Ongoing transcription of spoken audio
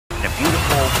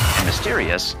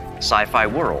mysterious sci-fi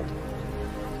world.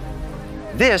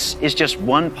 This is just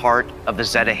one part of the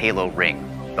Zeta Halo ring,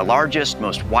 the largest,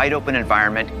 most wide-open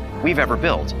environment we've ever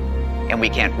built, and we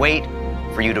can't wait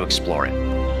for you to explore it.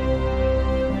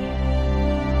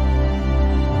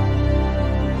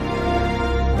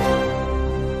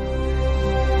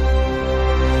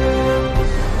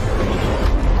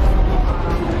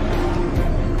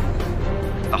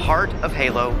 The heart of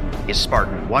Halo is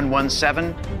Spartan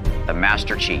 117, the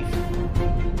Master Chief.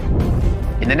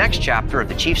 In the next chapter of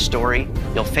the Chief's story,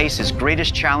 you'll face his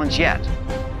greatest challenge yet.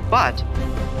 But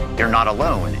you're not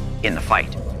alone in the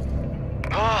fight.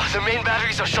 Oh, the main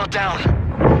batteries are shut down.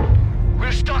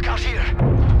 We're stuck out here.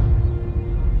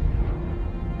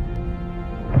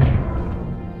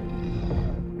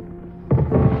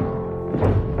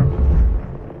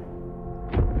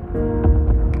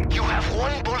 You have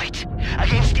one bullet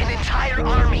against an entire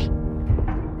army.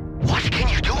 What can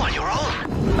you do on your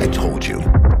own? I told you.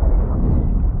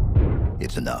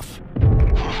 It's enough.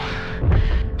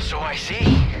 So I see.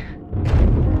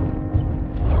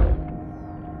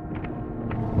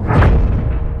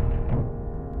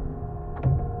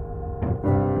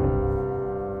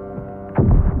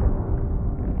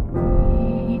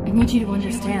 I need you to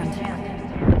understand.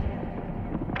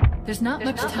 There's not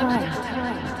much time.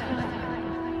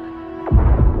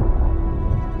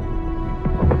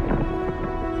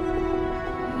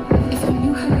 If you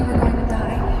knew how you were going to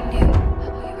die,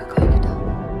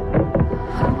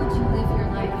 how would you live your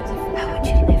life differently? How would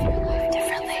you live your life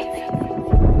differently?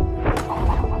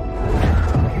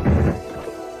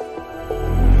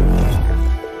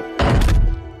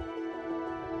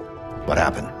 What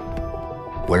happened?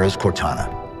 Where is Cortana?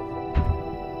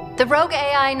 The rogue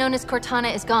AI known as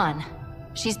Cortana is gone.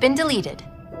 She's been deleted.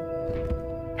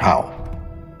 How?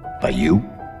 By you?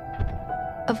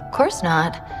 Of course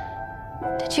not.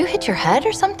 Did you hit your head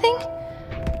or something?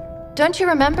 Don't you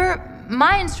remember?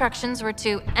 My instructions were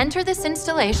to enter this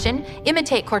installation,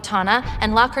 imitate Cortana,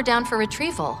 and lock her down for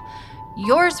retrieval.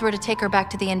 Yours were to take her back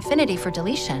to the Infinity for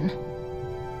deletion.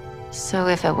 So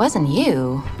if it wasn't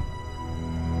you...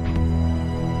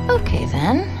 Okay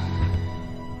then.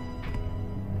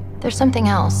 There's something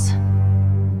else.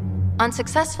 On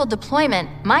successful deployment,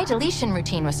 my deletion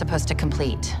routine was supposed to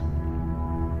complete.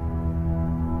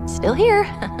 Still here.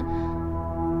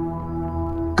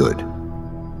 Good.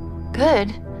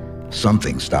 Good.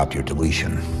 Something stopped your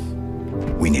deletion.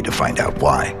 We need to find out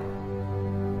why.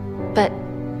 But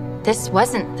this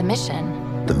wasn't the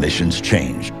mission. The missions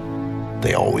changed.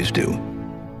 They always do.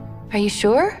 Are you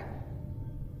sure?